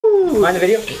Am I in the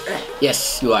video?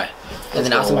 Yes, you are. And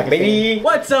then also baby.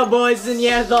 What's up, boys and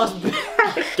yes, those.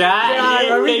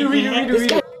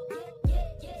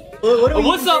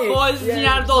 What's up, boys?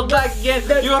 Yeah. Back again.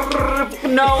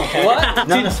 No. What?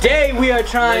 Today we are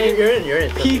trying You're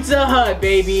in. Pizza Hut,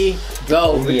 baby.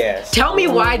 Bro, Yes. tell me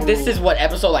why this is what,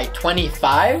 episode like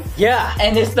 25? Yeah.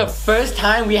 And it's the first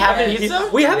time we haven't pizza?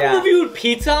 We haven't reviewed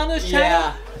pizza on this channel.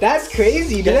 Yeah. That's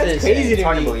crazy, dude. That's crazy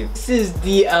to me. This is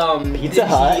the Pizza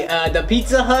Hut. The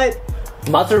Pizza Hut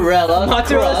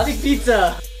Mozzarella stick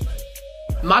pizza.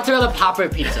 Mozzarella popper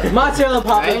pizza. Mozzarella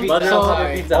popper Right? pizza. Mozzarella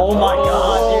popper pizza. Oh my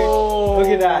god, dude. Look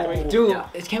at that. Dude,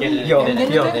 can we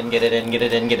Get it in.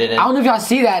 I don't know if y'all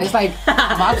see that. It's like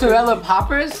mozzarella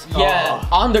poppers Yeah.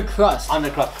 on the crust. On the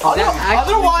crust. That's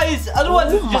Otherwise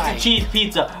it's my. just a cheese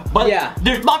pizza. But Yeah.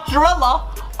 there's mozzarella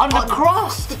on the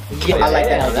crust. I like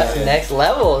that. That's next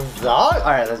level, dog. All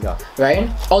right, let's go. Right?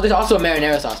 Oh, there's also a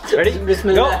marinara sauce. Ready?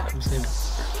 Bismillah.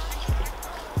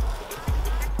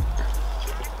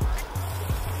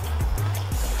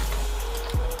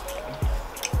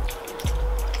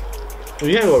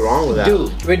 You can't go wrong with that.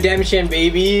 Dude, Redemption,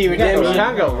 baby. You Redemption.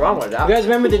 can't go wrong with that. You guys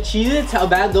remember the Cheez-Its? How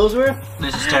bad those were?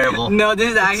 This is terrible. No,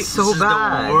 this is actually so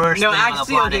bad. The worst No, thing on the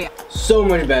actually, planet. okay. So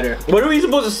much better. What are we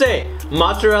supposed to say?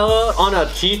 Mozzarella on a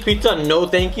cheese pizza? No,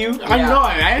 thank you. I know,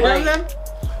 right?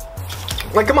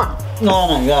 Like, come on.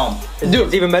 Oh my god. Dude,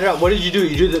 it's even better. What did you do?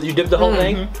 You dipped the whole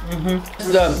thing?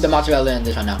 The mozzarella in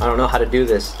this one now. I don't know how to do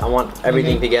this. I want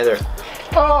everything together.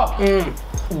 Oh,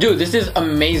 dude, this is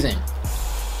amazing.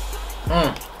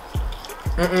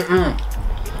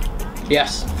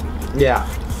 Yes. Yeah.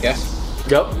 Yes.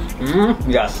 Yep.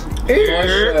 Yes. For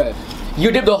sure.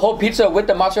 You dip the whole pizza with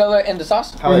the mozzarella in the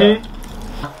sauce? Mm-hmm.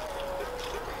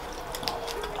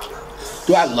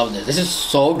 Dude, I love this. This is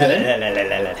so good.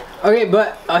 Okay,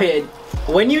 but okay,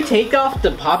 when you take off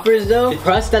the poppers though, the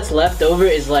crust that's left over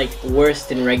is like worse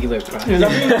than regular crust. Dude,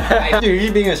 you're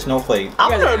just being a snowflake.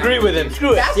 I'm gonna agree with him.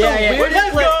 Screw it. Yeah.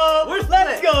 Let's go.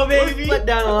 Let's go, baby. Split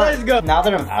down a lot. Let's go. Now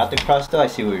that I'm at the crust though, I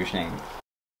see what you're saying.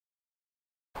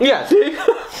 Yeah, see?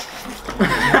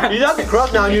 He's at the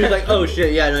crust now and you're just like, oh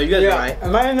shit, yeah, no, you guys are right.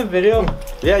 Am I in the video?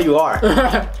 Yeah, you are.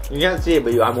 You can't see it,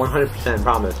 but I'm 100%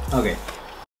 promise. Okay.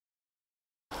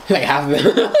 Like half of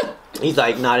it. He's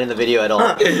like not in the video at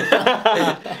all.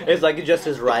 It's like just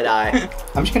his right eye.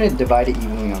 I'm just gonna divide it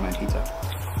evenly on my pizza.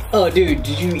 Oh, dude,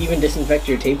 did you even disinfect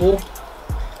your table?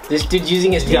 This dude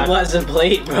using his table as a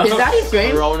plate, bro. Is that his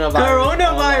thing?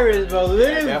 Coronavirus, bro?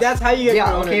 Literally, Yep. that's how you get. Yeah,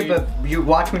 corona, okay, dude. but you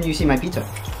watch when you see my pizza.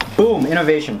 Boom,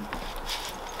 innovation.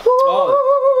 Oh,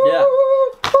 yeah.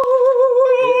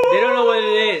 They don't know what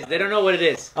it is. They don't know what it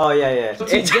is. Oh yeah.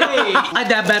 Today, Let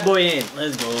that bad boy in.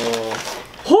 let's go.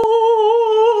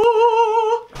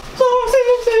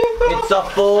 It's a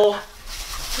full.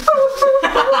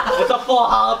 It's a full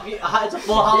jalapeno. It's a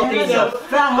full jalapeno.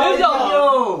 Fat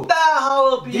jalapeno. Fat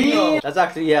jalapeno. That's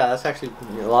actually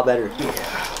a lot better.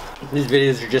 These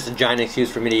videos are just a giant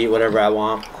excuse for me to eat whatever I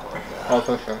want. Oh,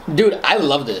 for sure. Dude, I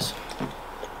love this.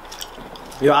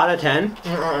 You're out of 10.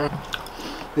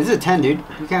 This is a 10, dude.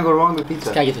 You can't go wrong with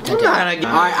pizza. Gotta get the 10. All right,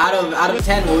 out of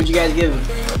 10, what would you guys give?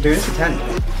 Dude, it's a 10.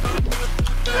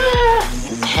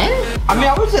 10? I mean,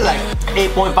 I would say like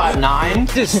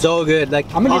 8.59. This is so good. Like,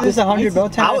 I'm gonna give this 100, bro.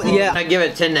 10. I give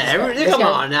it 10 to everything. Come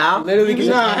on now. Literally,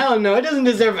 hell no, it doesn't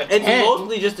deserve a 10. It's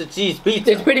mostly just a cheese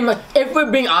pizza. It's pretty much, if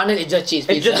we're being honest, it's just cheese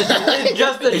It's pizza.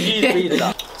 just a cheese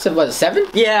pizza. So what, 7?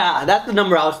 Yeah, that's the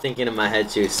number I was thinking in my head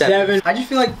too. 7. I just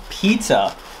feel like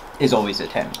pizza is always a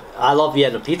 10. I love,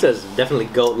 the pizza is definitely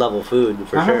GOAT level food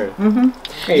for sure.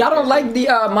 Y'all don't like the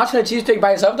mozzarella cheese steak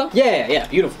by itself though? Yeah,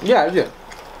 beautiful. Yeah, I do.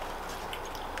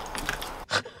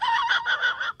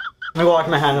 I'm gonna wash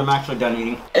my hands. I'm actually done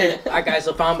eating. Alright, guys,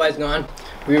 so Pound Bite's gone.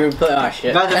 We replay. Oh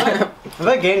shit. Guys, if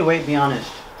I gained weight, be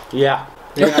honest. Yeah.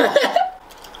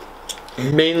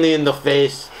 Mainly in the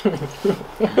face.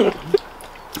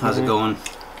 How's it going?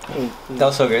 That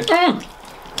was so good.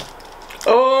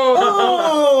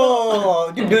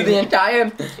 Oh! Dude, the entire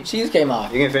cheese came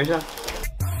off. You gonna finish that?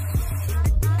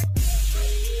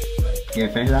 You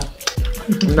gonna finish that?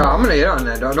 No, I'm gonna eat on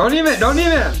that. Don't even.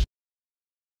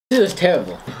 This is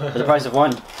terrible. For the price of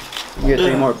one, you get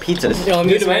 3 more pizzas. Yo,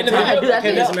 Dude, man, time. dude, that's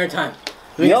Okay, it. some airtime.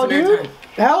 Yo, dude.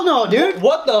 Hell no, dude.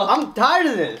 What the? I'm tired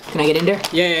of this. Can I get in there?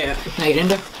 Yeah. Can I get in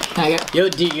there? Can I get? Yo,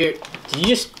 did you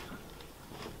just?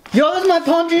 Yo, that's my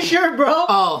Palm shirt, bro.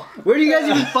 Oh. Where do you guys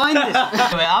even find this?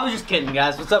 I was just kidding,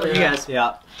 guys. What's up with you guys?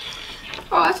 Yeah.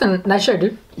 Oh, that's a nice shirt,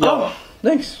 dude. Yo,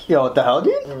 Thanks. Yo, what the hell,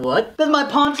 dude? What? That's my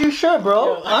palm tree shirt,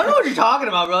 bro. I don't know what you're talking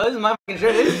about, bro. This is my fucking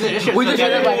shirt. This shit's We just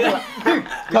fucking- like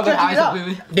covered eyes up.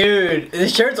 completely. Dude,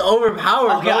 this shirt's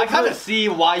overpowered, Okay, bro. I kind of see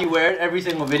why you wear it every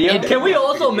single video. Can we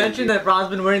also mention that Ron's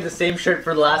been wearing the same shirt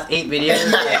for the last 8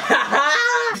 videos?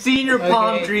 I've seen your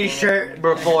palm tree shirt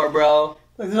before, bro.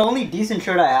 This is the only decent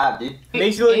shirt I have, dude.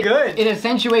 Makes you look good. It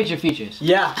accentuates your features.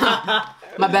 Yeah.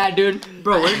 My bad, dude.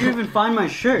 Bro, where did you even find my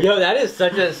shirt? Yo, that is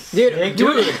such a Dude,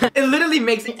 it literally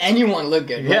makes anyone look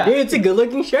good. Yeah. Dude, it's a good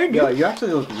looking shirt, dude. Yo, you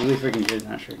actually look really freaking good in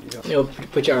that shirt, dude. Yo,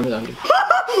 put your arms on, dude. God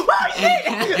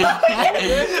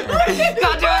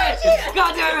damn it!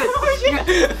 God damn it!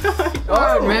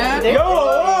 Oh man.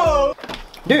 Yo!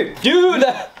 Dude, dude.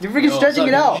 you're freaking stretching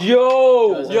it out.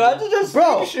 Yo, that's just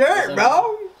Bro, shirt,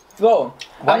 bro. Bro,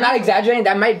 I'm not exaggerating.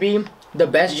 That might be the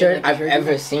best shirt I've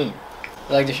ever seen.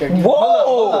 I like the shirt.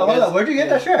 Whoa! Hold on, where'd you get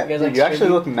that shirt? You guys like You actually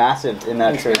shirt? look massive in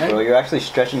that shirt, bro. You're actually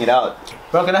stretching it out.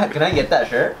 Bro, can I get that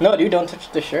shirt? No, dude, don't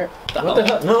touch the shirt. What the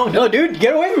hell? No, No, dude,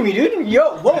 get away from me, dude.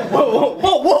 Yo, whoa, whoa, whoa,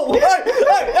 whoa, whoa,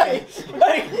 hey,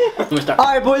 I'm gonna start.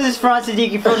 Alright, boys, this is Franz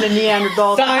Siddiqui from the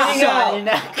Neanderthal. Signing out.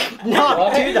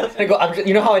 no, dude. That's gonna go.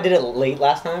 You know how I did it late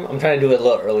last time? I'm trying to do it a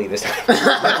little early this time.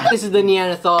 This is the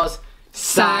Neanderthals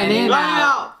signing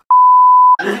out.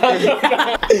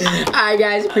 Alright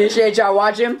guys, appreciate y'all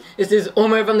watching. This is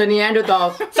Umar from the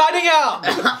Neanderthals. Signing out.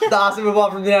 The awesome move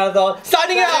on from the Neanderthal.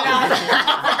 Signing out.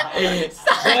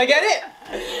 Did I get it?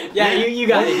 Yeah, you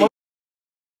got it.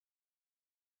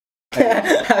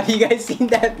 Have you guys seen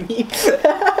that meme?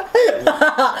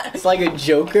 It's like a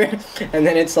Joker, and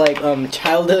then it's like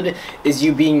childhood is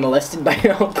you being molested by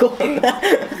your uncle,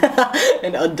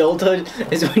 and adulthood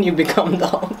is when you become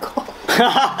the uncle.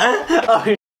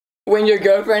 When your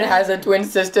girlfriend has a twin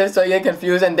sister, so you get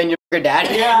confused and then you're your dad.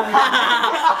 Yeah.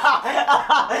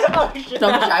 Don't be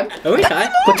shy. Are we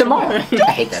shy? Put some more. I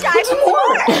hate that.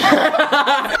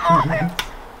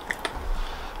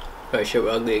 Oh shit, we're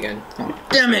ugly again.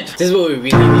 Damn it! This is what we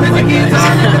really need.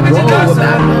 Whoa, we're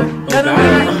back.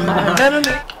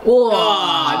 Whoa,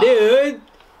 aw, dude.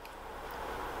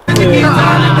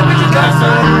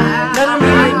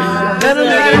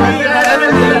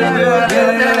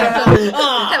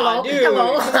 Hello. Dude.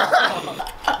 Hello.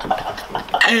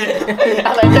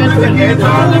 I like that.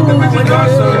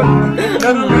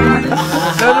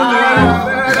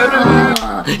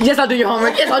 Yes, I'll do your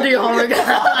homework. Yes, I'll do your homework.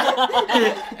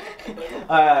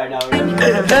 Alright, now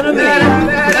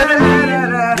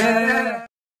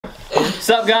What's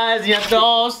up, guys?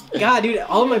 Neanderthals. God, dude,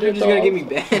 all of my pictures are gonna get me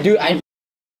banned. Dude, I.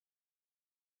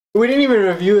 We didn't even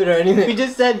review it or anything. We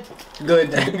just said good.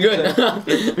 Good.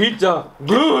 Pizza.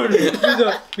 Good.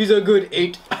 Pizza good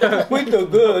 8. Pizza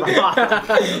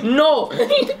good. No.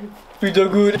 Pizza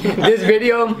good. This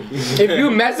video, if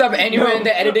you mess up anywhere in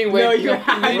the editing, No, you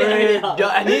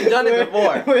And he's done it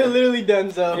before. We're literally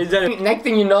done, so. Next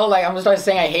thing you know, like I'm gonna start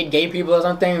saying I hate gay people or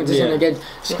something. I'm just gonna get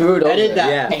screwed over. Edit that.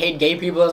 Yeah. I hate gay people.